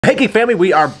Hey Geek family,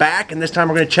 we are back, and this time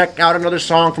we're going to check out another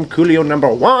song from Coolio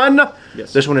 #1.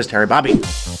 Yes. This one is Teri Bhabhi.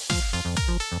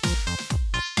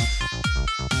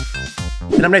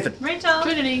 And I'm Nathan. Rachel.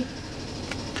 Trinity.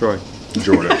 Troy.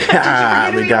 Jordan. We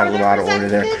got a little out of order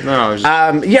there. No,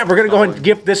 yeah, we're going to go ahead and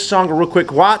give this song a real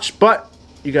quick watch, but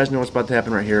you guys know what's about to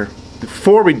happen right here.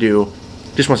 Before we do,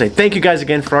 just want to say thank you guys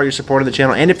again for all your support of the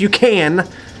channel, and if you can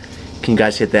you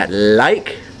guys hit that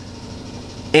like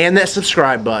and that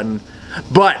subscribe button.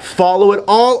 But follow it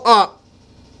all up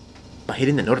by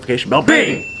hitting the notification bell.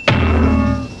 Bing!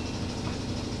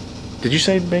 Did you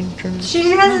say bing, Trinity?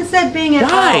 She hasn't said bing at all.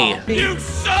 Why? You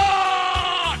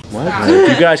suck! What?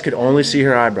 You guys could only see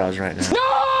her eyebrows right now.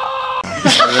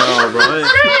 No, bro.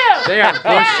 They are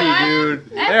bushy, dude.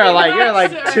 They're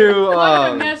like two bushes.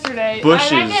 I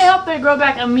can't help they grow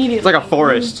back immediately. It's like a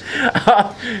forest.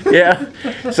 Yeah.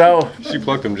 So she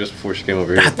plucked them just before she came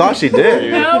over here. I thought she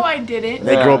did. No, I didn't.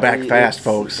 They grow back fast,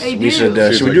 folks. They We should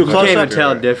do. should we do a close You can't up? even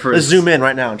tell the difference. Let's zoom in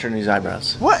right now on Trinity's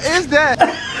eyebrows. What is that?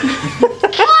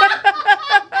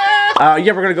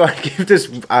 Yeah, we're gonna go ahead and give this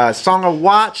song a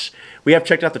watch. We have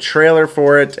checked out the trailer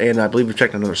for it, and I believe we've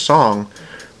checked out another song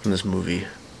from this movie.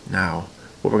 Now,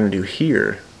 what we're gonna do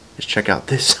here is check out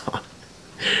this song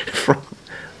from.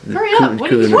 Hurry up!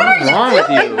 What What's wrong with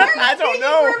you? I don't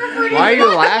know. Why are you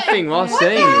laughing while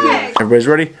saying this? Everybody's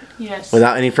ready? Yes.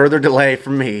 Without any further delay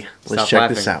from me, let's Stop check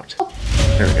laughing. this out.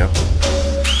 There we go.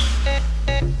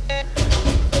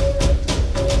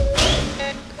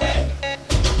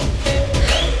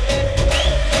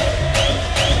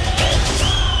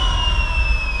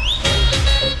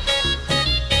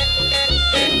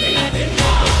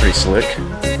 Pretty slick.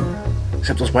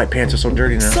 Except those white pants are so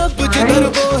dirty now.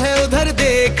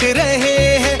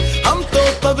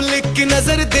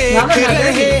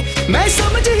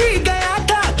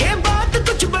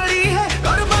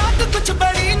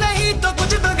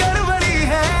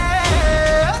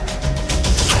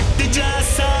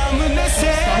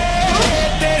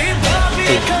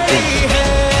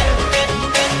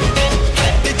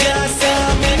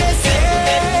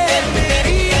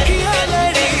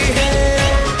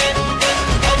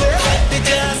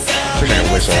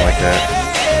 Whistle like that.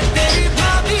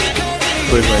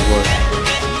 Wait, like what?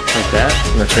 Like that?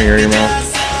 And the finger in your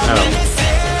mouth. Oh.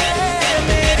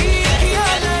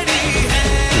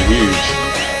 Huge.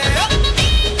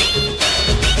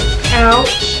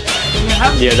 Ouch.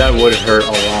 Yeah, that would hurt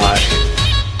a lot.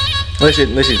 At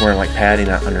least he's wearing like padding,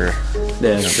 not under.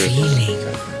 Yeah, that's true. There she is.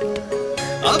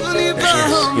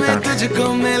 He found her.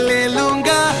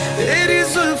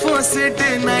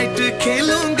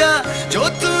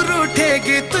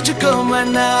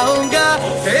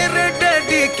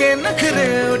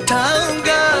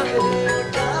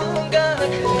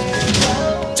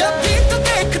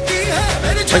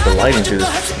 I like the lighting through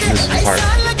this part.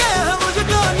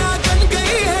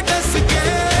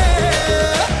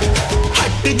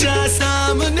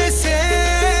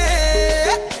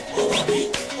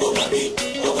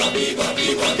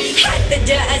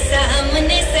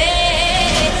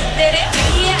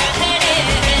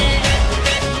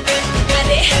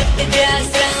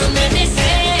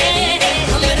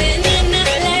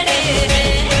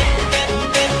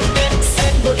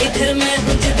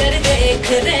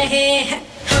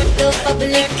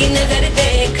 Public की नजर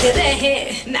देख रहे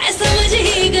मैं समझ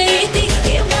ही गई थी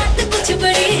ये बात कुछ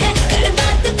बड़ी है कर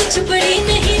बात कुछ बड़ी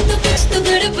नहीं तो कुछ तो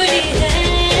गड़बड़ी है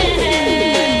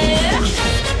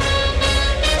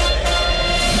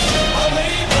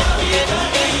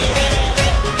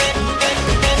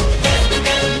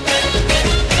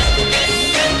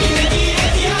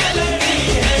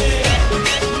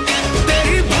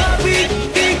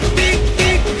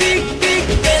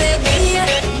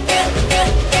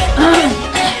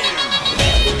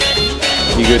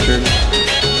You good, Trinity?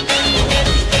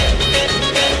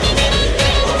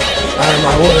 Out of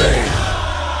my way!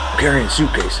 I'm carrying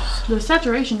suitcases. The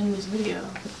saturation in this video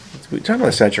We're talking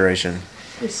about saturation.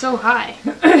 is so high.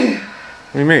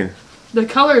 What do you mean? The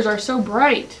colors are so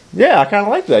bright. Yeah, I kind of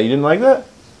like that. You didn't like that?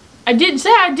 I didn't say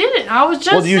I didn't. I was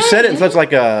just Well, you said it in saying. such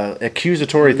like a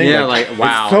accusatory thing. Yeah, like,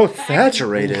 wow. It's so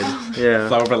saturated. Yeah.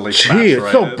 Gee,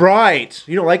 it's so bright.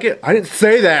 You don't like it? I didn't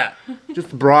say that.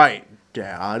 Just bright,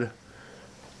 Dad.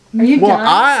 Are you Well,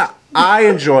 done? I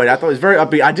enjoyed it. I thought it was very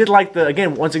upbeat. I did like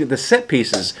once again, the set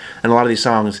pieces in a lot of these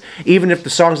songs. Even if the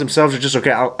songs themselves are just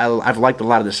okay, I've liked a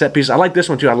lot of the set pieces. I like this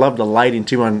one too. I love the lighting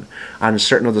too on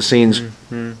certain of the scenes.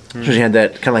 Especially had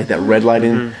that kind of like that red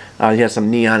lighting. You had some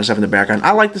neon and stuff in the background.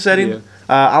 I like the setting. Yeah.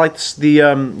 I like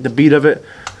the beat of it.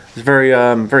 It's very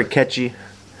very catchy.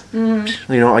 You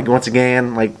know, like once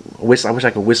again, like whistle. I wish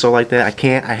I could whistle like that. I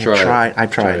can't. I've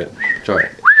tried. Try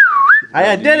it.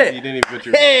 I did it. You didn't even put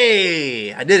your.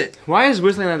 Hey, I did it. Why is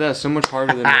whistling like that so much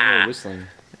harder than normal whistling?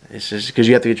 It's just because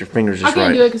you have to get your fingers I just can't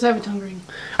right. do it because I have a tongue ring.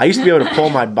 I used to be able to pull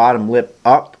my bottom lip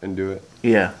up. And do it.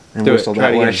 Yeah, and Do it. whistle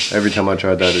Try that it way. again. Every time I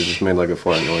tried that, it just made like a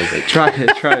fart noise. Like, Try it.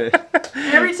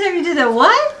 Every time you did that,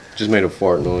 what? just made a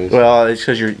fart noise. Well, it's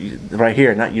because you're right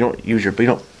here. Not you don't use your. You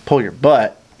don't pull your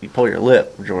butt. You pull your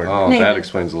lip, Jordan. Oh, Nate. that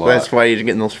explains a lot. That's why you're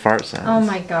getting those fart sounds. Oh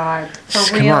my god. For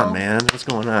Just real. come on, man. What's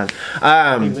going on?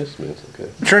 You missed me. It's okay.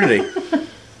 Trinity.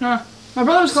 My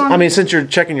brother was calling I mean, since you're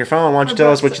checking your phone, why don't you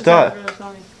tell us what you thought?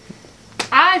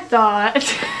 I thought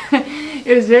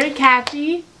it was very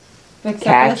catchy.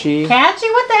 Catchy. Catchy?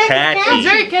 What the heck Catchy. is It was catchy?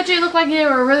 very catchy. It looked like they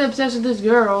were really obsessed with this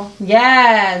girl.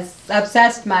 Yes.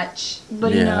 Obsessed much.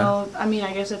 But, you Yeah. know, I mean,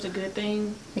 I guess that's a good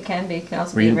thing. It can be. It can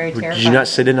also Were be you, very did terrifying. you not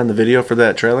sit in on the video for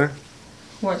that trailer?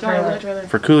 What Sorry, trailer? what trailer?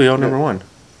 For Coolio #1.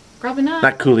 Probably not.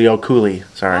 Not Coolio, Coolie.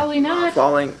 Sorry. Probably not.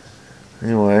 Falling.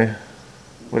 Anyway,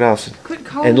 what else? Quit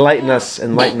calling Enlighten me out. us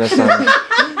on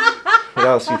what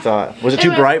else you thought. Was it too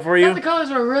Anyway, bright for I thought you? the colors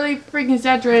were really freaking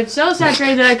saturated. So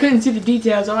saturated that I couldn't see the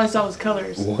details. All I saw was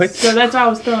colors. What? So that's why I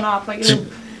was thrown off. Like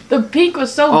the pink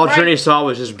was so All bright. Trinity saw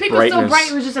was just Pink was brightness. so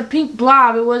bright. It was just a pink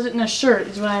blob. It wasn't in a shirt.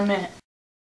 Is what I meant.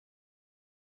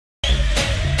 Do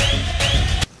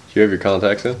you have your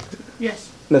contacts in?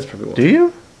 Yes. That's probably what. Do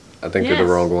you? I think they're the Yes.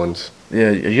 wrong ones.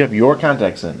 Yeah, you have your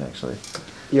contacts in, actually.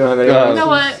 You don't have any. You know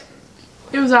what?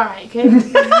 It was alright. Okay.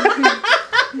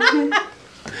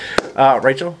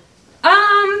 Rachel?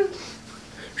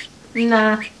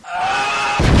 Nah.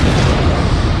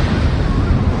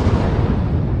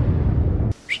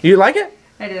 You like it?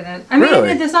 I didn't. I mean,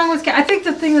 Really? the song was. I think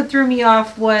the thing that threw me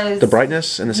off was The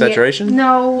brightness and the saturation? Yeah,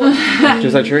 no,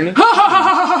 Just like Trinity? no,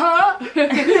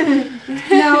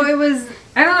 it was.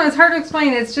 I don't know. It's hard to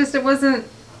explain. It's just it wasn't.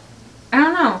 I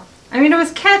don't know. I mean, it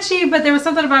was catchy, but there was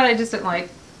something about it I just didn't like.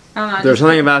 I don't know. I There's just-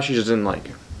 something about she just didn't like.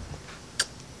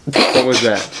 What was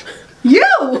that?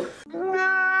 You.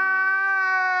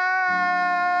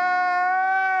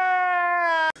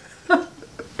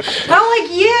 I don't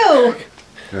like you.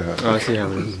 Oh, I see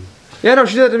how it is. Yeah, no,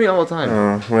 she does that to me all the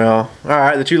time. Well,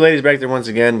 alright, the two ladies back there once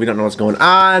again. We don't know what's going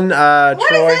on. What is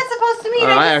Troy. that supposed to mean?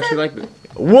 I just actually said- like it.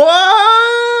 What?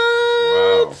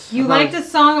 Wow. You liked a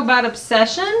song about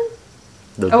obsession?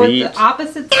 The Oh, beat. with the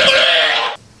opposite.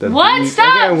 The What? beat.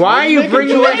 Stop! Okay, why are you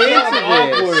bringing it it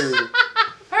into this?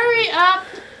 Hurry up!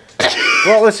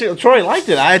 Well, let's see. Troy liked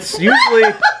it. It's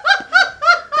usually.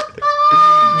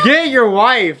 Get your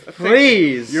wife,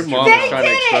 please. Your mom They was trying to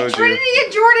did it. expose you. Trinity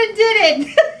and Jordan did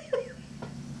it.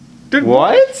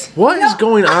 What? What is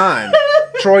going on?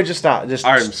 Troy, just stop. Just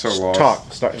I am so lost.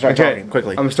 talk. Start Okay. talking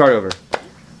quickly. I'm gonna start over.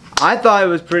 I thought it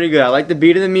was pretty good. I liked the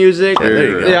beat of the music. Yeah, there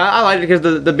you go. Yeah, I liked it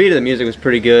because the beat of the music was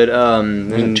pretty good.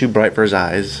 Wasn't too bright for his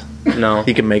eyes. No.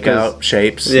 He can make 'Cause- out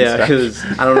shapes. and Yeah, stuff. because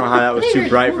I don't know how that was too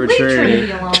bright for Leave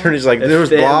Trinity. alone. Trinity like It there was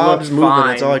fit- it blobs looked moving.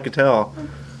 That's fine. all I could tell.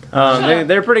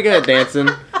 They're pretty good at dancing.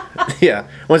 Yeah.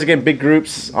 Once again, big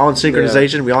groups, all in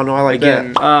synchronization. We all know I like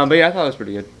Again, that. but yeah, I thought it was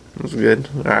pretty good. It was good.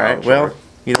 All right. Well,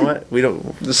 you know what? We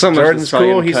don't. There's so much Jordan's that's probably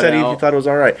cool. gonna He cut said he out. thought it was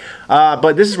all right.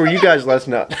 But this is where you guys let us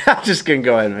know. I'm just kidding.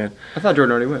 Go ahead, man. I thought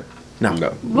Jordan already went. No. No.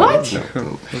 What?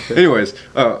 No. Anyways,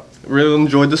 really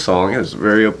enjoyed the song. It was a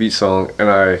very upbeat song, and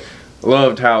I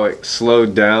loved how it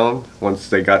slowed down once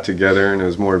they got together and it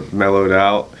was more mellowed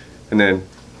out. And then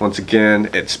once again,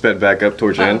 it sped back up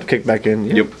towards the end. Kick back in.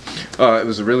 Yeah. Yep. It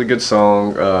was a really good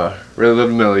song. Really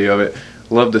loved the melody of it.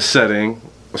 Loved the setting,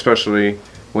 especially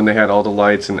when they had all the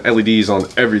lights and LEDs on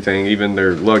everything, even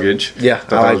their luggage. Yeah,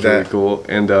 Thought I that like was really that. cool.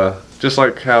 And just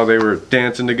like how they were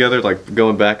dancing together, like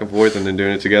going back and forth and then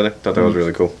doing it together. Thought that was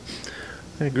really cool.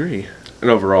 I agree. And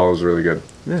overall, it was really good.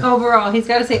 Overall, he's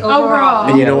got to say overall. Overall.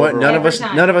 And you know what? None of Every us,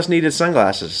 time. none of us needed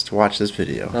sunglasses to watch this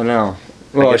video. I know.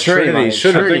 Well, guess Trinity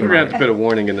should have I think we're gonna have might. to put a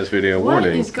warning in this video. What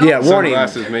Warning. is going Yeah, on? warning.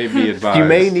 Sunglasses may be advised. You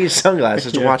may need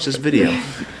sunglasses to watch this video.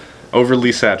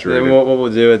 Overly saturated. Then what we'll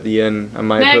do at the end, I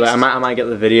might put Next. that, I might get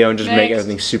the video and just make Next.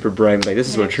 everything super bright. And be like, this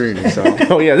is what Trinity saw.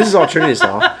 Oh yeah, this is all Trinity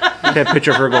saw. That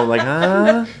picture of her going like,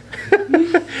 huh?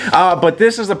 But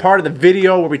this is the part of the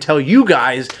video where we tell you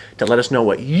guys to let us know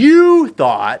what you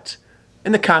thought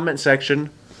in the comment section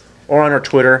or on our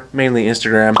Twitter, mainly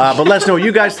Instagram. But let us know what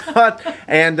you guys thought.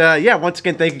 And yeah, once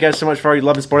again, thank you guys so much for all your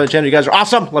love and support of the channel. You guys are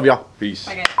awesome. Love y'all. Peace.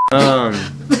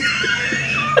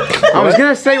 I was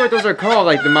gonna say what those are called,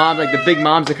 like the moms, like the big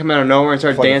moms that come out of nowhere and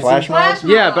start Like dancing. flash mobs?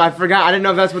 Yeah, but I forgot. I didn't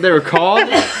know if that's what they were called.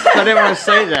 So I didn't want to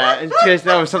say that in case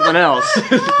that was something else.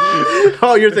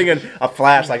 Oh, you're thinking a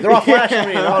flash. Like, they're all flashing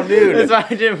me. Oh, dude. That's why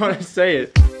I didn't want to say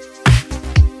it.